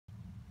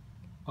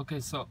Okay,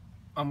 so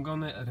I'm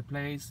gonna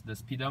replace the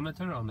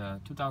speedometer on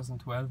a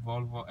 2012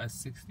 Volvo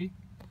S60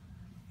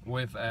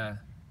 with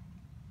a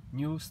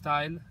new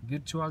style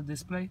virtual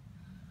display.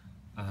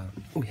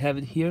 We have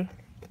it here.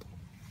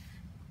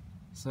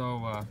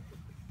 So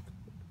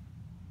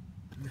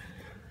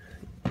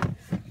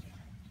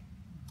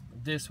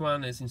this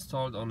one is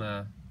installed on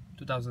a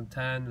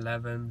 2010,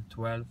 11,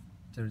 12,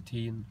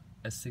 13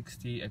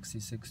 S60,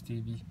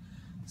 XC60,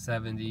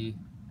 V70,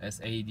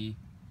 S80.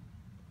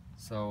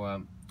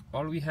 So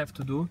all we have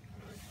to do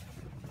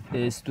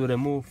is to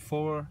remove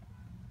 4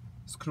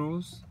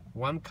 screws,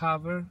 1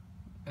 cover,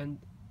 and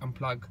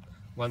unplug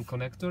 1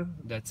 connector.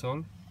 That's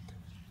all.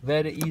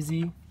 Very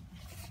easy.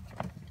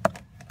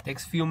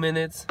 Takes few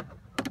minutes,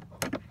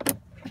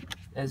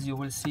 as you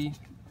will see.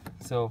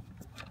 So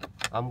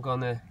I'm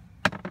gonna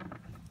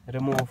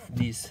remove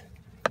these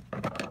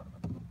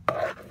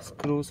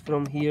screws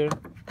from here.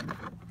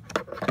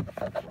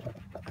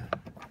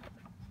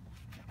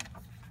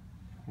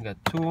 We got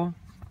 2.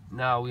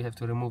 Now we have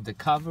to remove the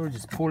cover.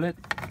 Just pull it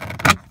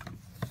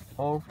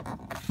off.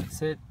 That's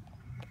it.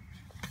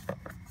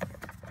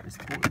 Just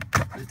pull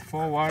it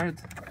forward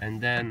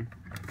and then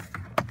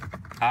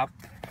up.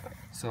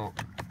 So,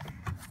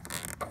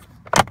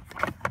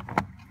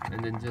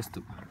 and then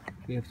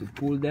we have to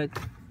pull that.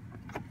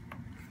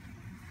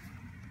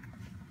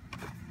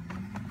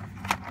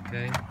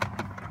 Okay.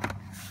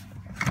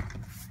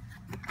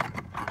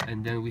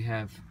 And then we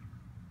have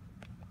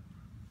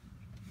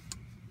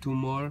 2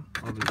 more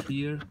over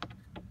here.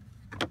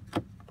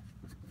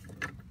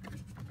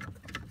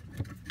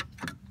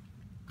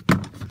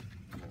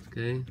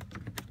 Okay,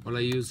 all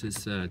I use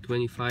is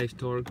 25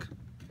 torque.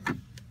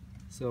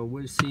 So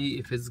we'll see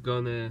if it's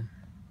gonna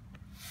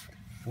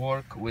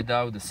work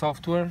without the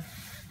software.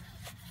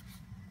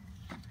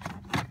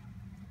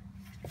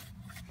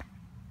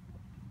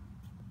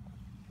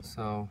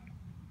 So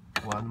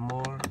 1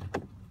 more.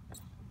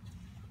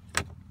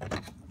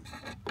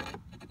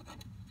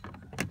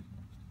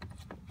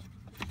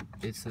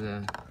 It's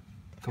a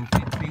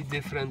completely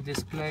different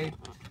display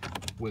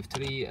with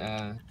 3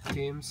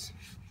 themes: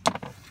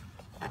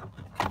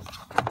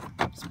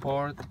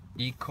 Sport,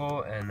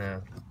 Eco,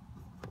 and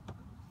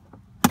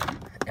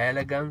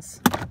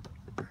Elegance.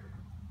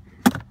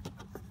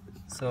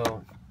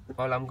 So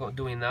all I'm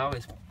doing now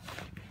is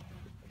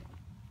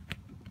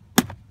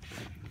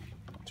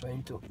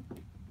trying to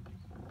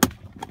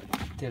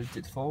tilt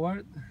it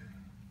forward.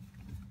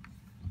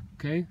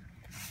 Okay.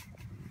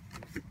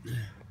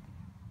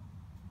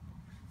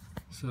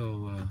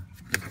 So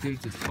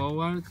tilt it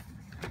forward.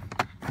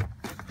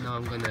 Now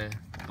I'm gonna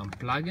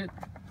unplug it.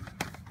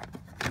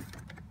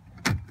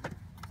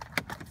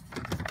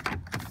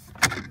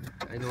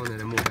 I don't want to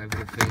remove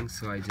everything,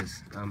 so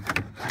I'm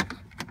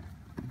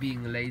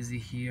being lazy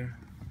here.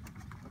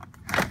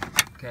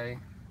 Okay,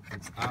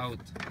 it's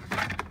out.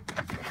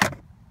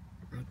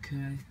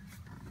 Okay,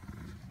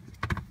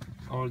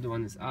 old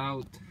one is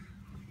out.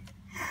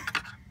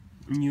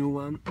 New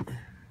one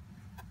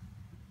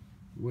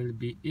will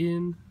be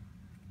in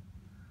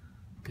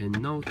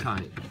no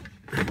time.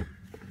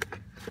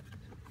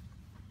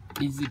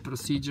 Easy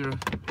procedure,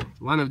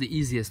 one of the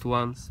easiest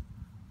ones.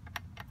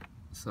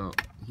 So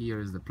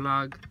here is the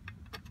plug.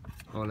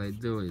 All I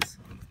do is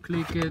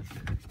click it,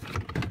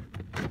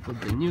 put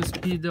the new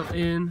speedo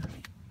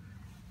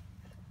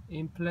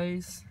in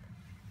place.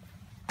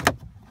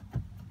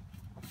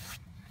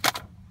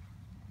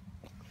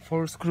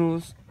 4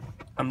 screws.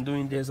 I'm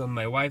doing this on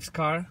my wife's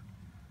car.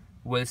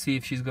 We'll see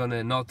if she's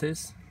gonna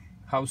notice.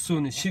 How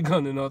soon is she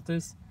gonna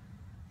notice?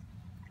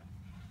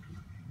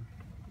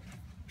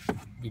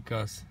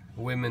 Because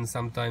women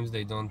sometimes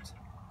they don't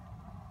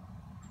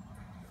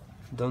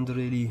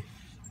really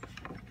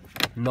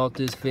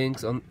notice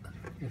things on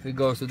if it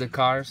goes to the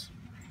cars.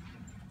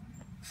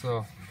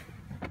 So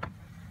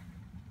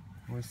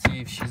we'll see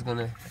if she's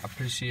gonna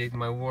appreciate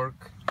my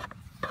work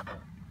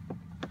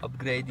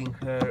upgrading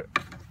her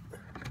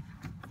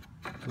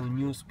to a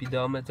new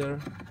speedometer.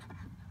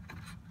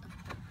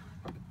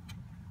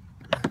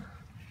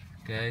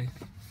 Okay.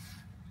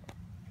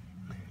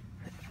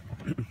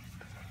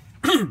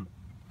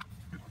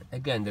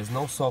 Again, there's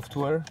no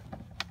software,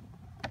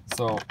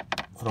 so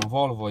from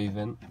Volvo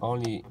even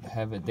only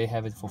they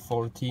have it for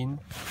 14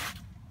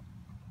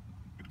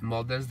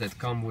 models that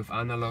come with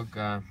analog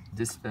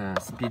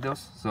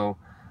speedos. So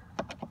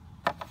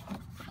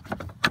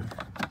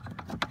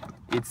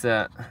it's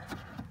a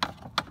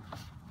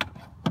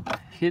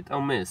hit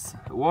or miss,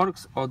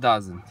 works or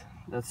doesn't.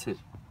 That's it.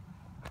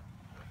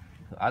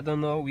 I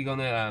don't know.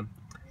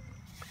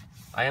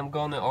 I am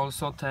gonna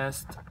also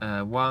test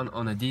one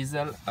on a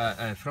diesel,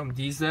 from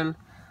diesel,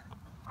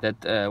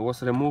 that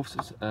was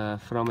removed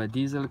from a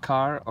diesel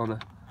car and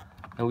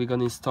we're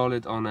gonna install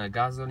it on a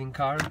gasoline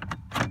car.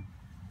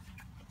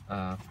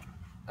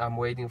 I'm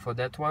waiting for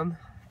that one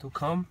to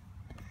come,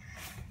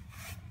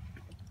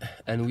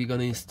 and we're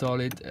gonna install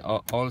it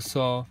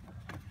also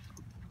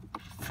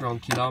from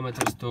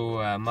kilometers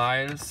to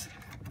miles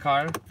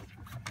car.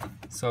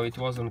 So it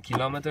was on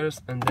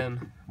kilometers, and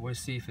then we'll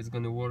see if it's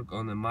gonna work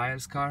on a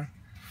miles car.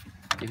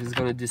 if it's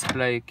gonna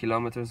display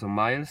kilometers or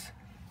miles,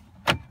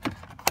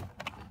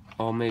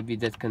 or maybe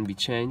that can be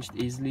changed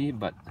easily.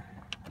 But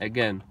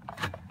again,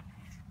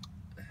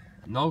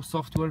 no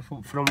software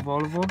from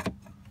Volvo.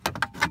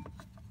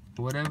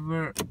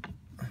 Whatever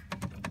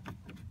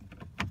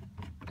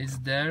is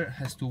there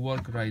has to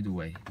work right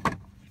away.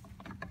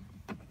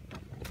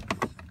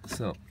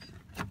 So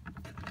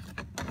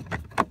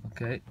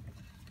okay,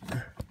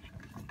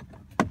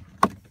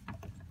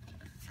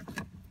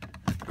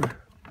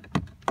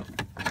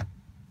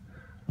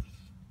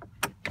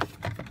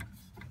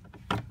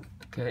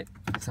 okay,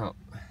 so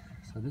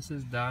this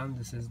is done,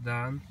 this is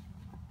done.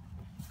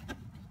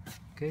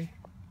 Okay,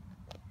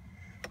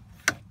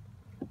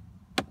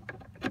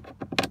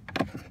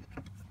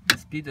 the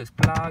speedo is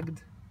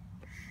plugged.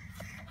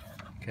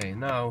 Okay,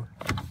 now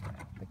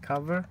the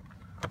cover.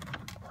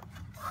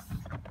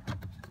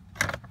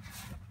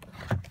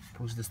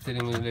 Push the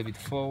steering wheel a little bit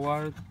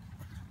forward.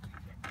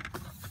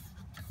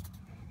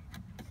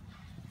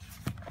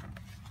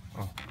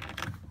 Oh,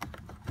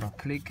 now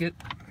click it.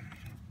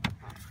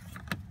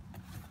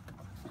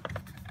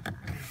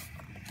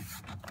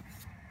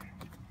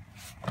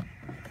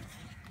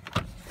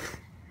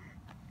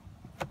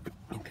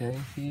 Okay,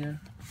 here.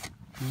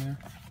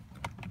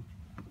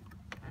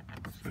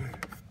 I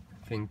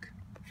think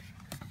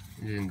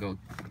it didn't go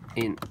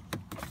in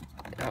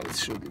how it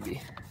should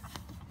be.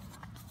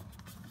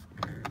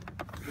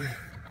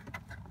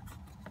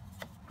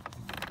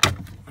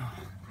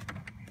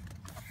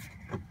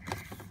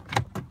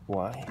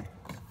 Why?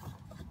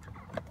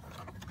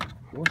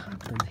 What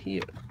happened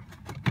here?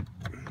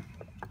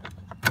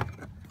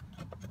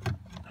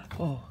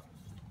 Oh.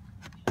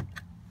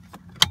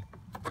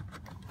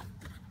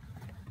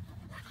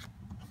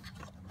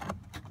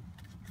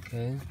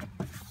 Okay.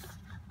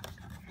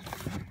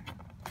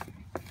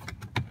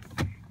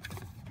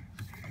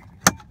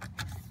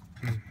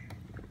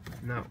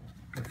 Now,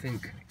 I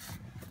think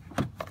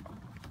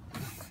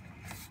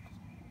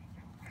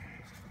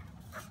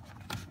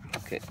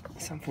okay,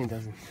 something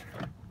doesn't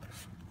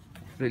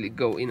really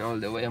go in all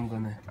the way. I'm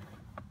gonna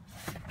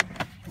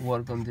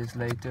work on this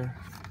later.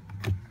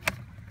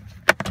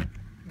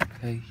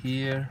 Okay,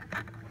 here.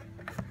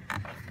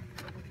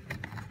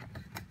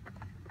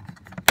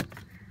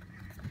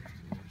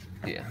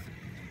 Yeah.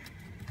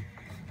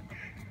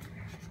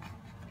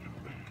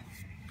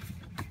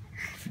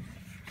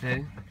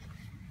 Okay.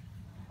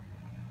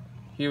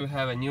 Here we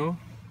have a new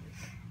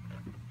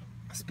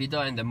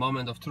speedo and the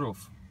moment of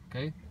truth.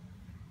 Okay.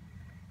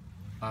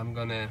 I'm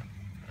gonna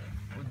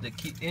put the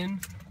key in.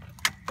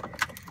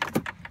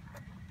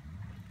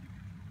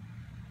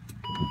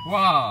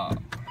 Wow!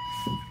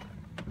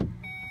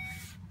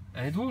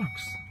 And it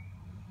works.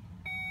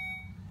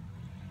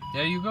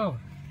 There you go.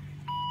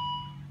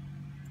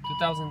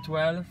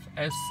 2012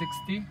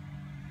 S60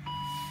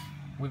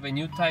 with a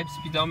new type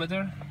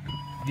speedometer,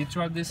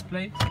 digital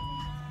display,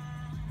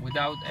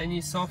 without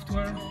any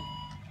software.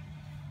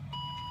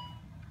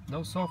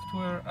 No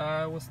software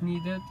was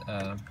needed.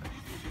 I'm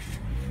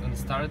gonna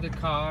start the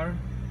car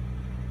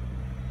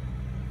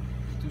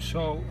to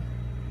show.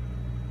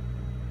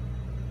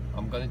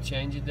 I'm gonna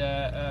change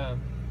the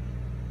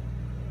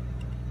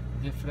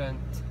different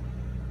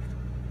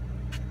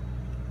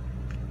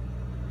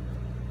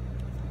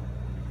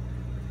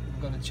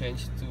I'm gonna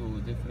change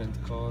to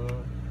different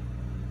color.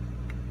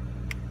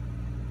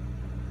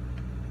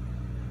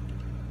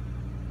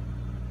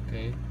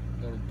 Okay,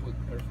 I'm gonna put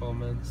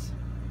performance.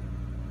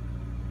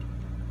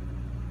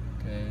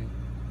 Okay.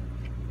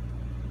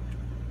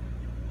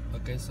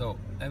 Okay, so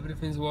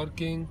everything's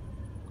working.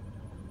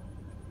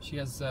 She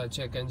has a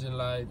check engine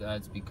light.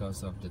 That's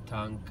because of the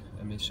tank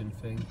emission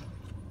thing.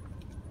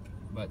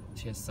 But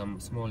she has some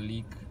small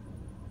leak.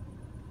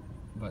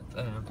 But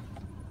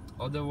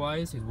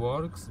otherwise, it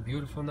works.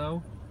 Beautiful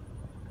now.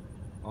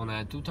 On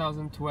a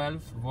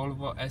 2012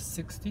 Volvo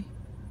S60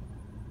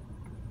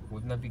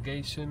 with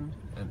navigation,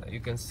 and you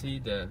can see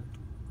the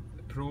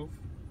proof.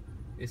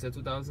 It's a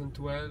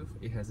 2012.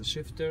 It has a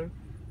shifter.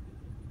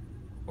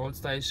 Old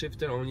style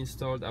shifter, only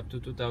installed up to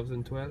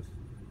 2012.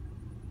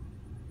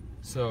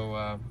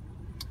 So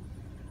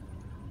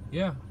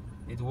yeah,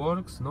 it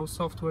works. No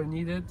software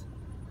needed.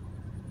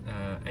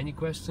 Any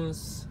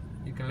questions,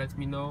 you can let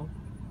me know.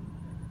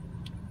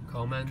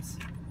 Comments.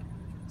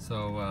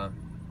 So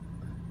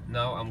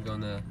now I'm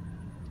gonna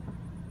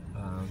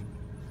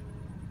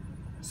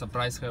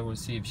surprise her. We'll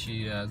see if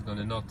she is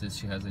gonna notice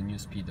she has a new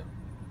speedo.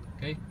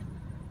 Okay,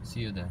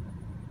 see you then.